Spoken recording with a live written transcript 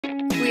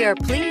We are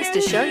pleased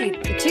to show you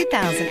the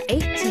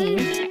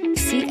 2018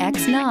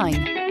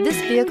 CX-9. This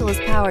vehicle is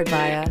powered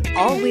by a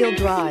all-wheel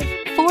drive,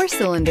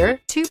 4-cylinder,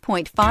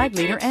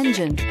 2.5-liter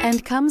engine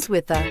and comes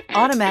with a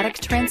automatic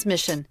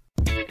transmission.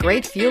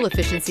 Great fuel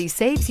efficiency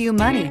saves you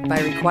money by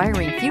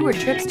requiring fewer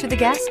trips to the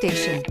gas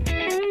station.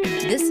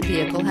 This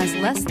vehicle has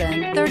less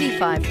than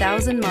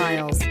 35,000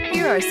 miles.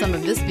 Here are some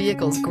of this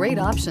vehicle's great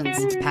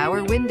options: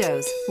 power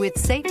windows with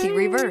safety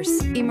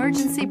reverse,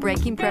 emergency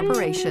braking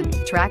preparation,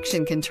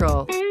 traction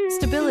control,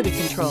 stability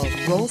control,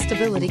 roll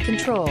stability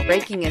control,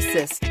 braking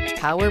assist,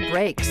 power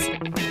brakes.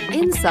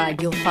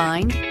 Inside you'll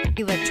find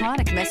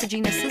electronic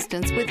messaging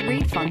assistance with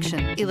read function,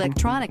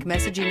 electronic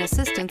messaging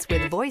assistance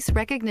with voice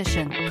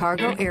recognition,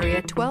 cargo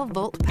area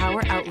 12-volt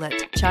power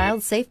outlet,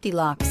 child safety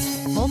locks,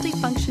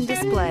 multifunction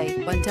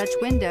display, one-touch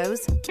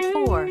windows,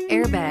 4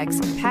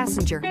 airbags,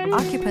 passenger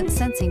occupant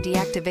sensing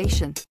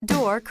deactivation,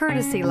 door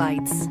courtesy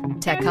lights,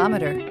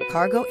 tachometer,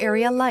 cargo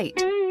area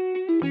light.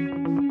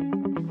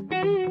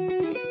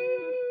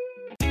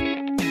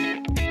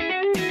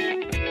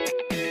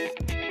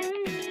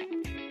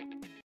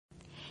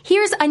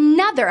 Here's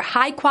another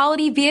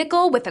high-quality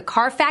vehicle with a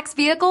Carfax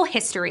Vehicle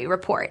History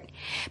Report.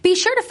 Be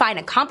sure to find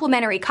a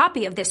complimentary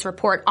copy of this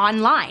report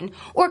online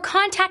or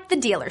contact the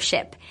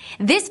dealership.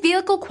 This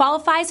vehicle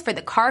qualifies for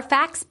the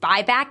Carfax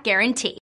Buyback Guarantee.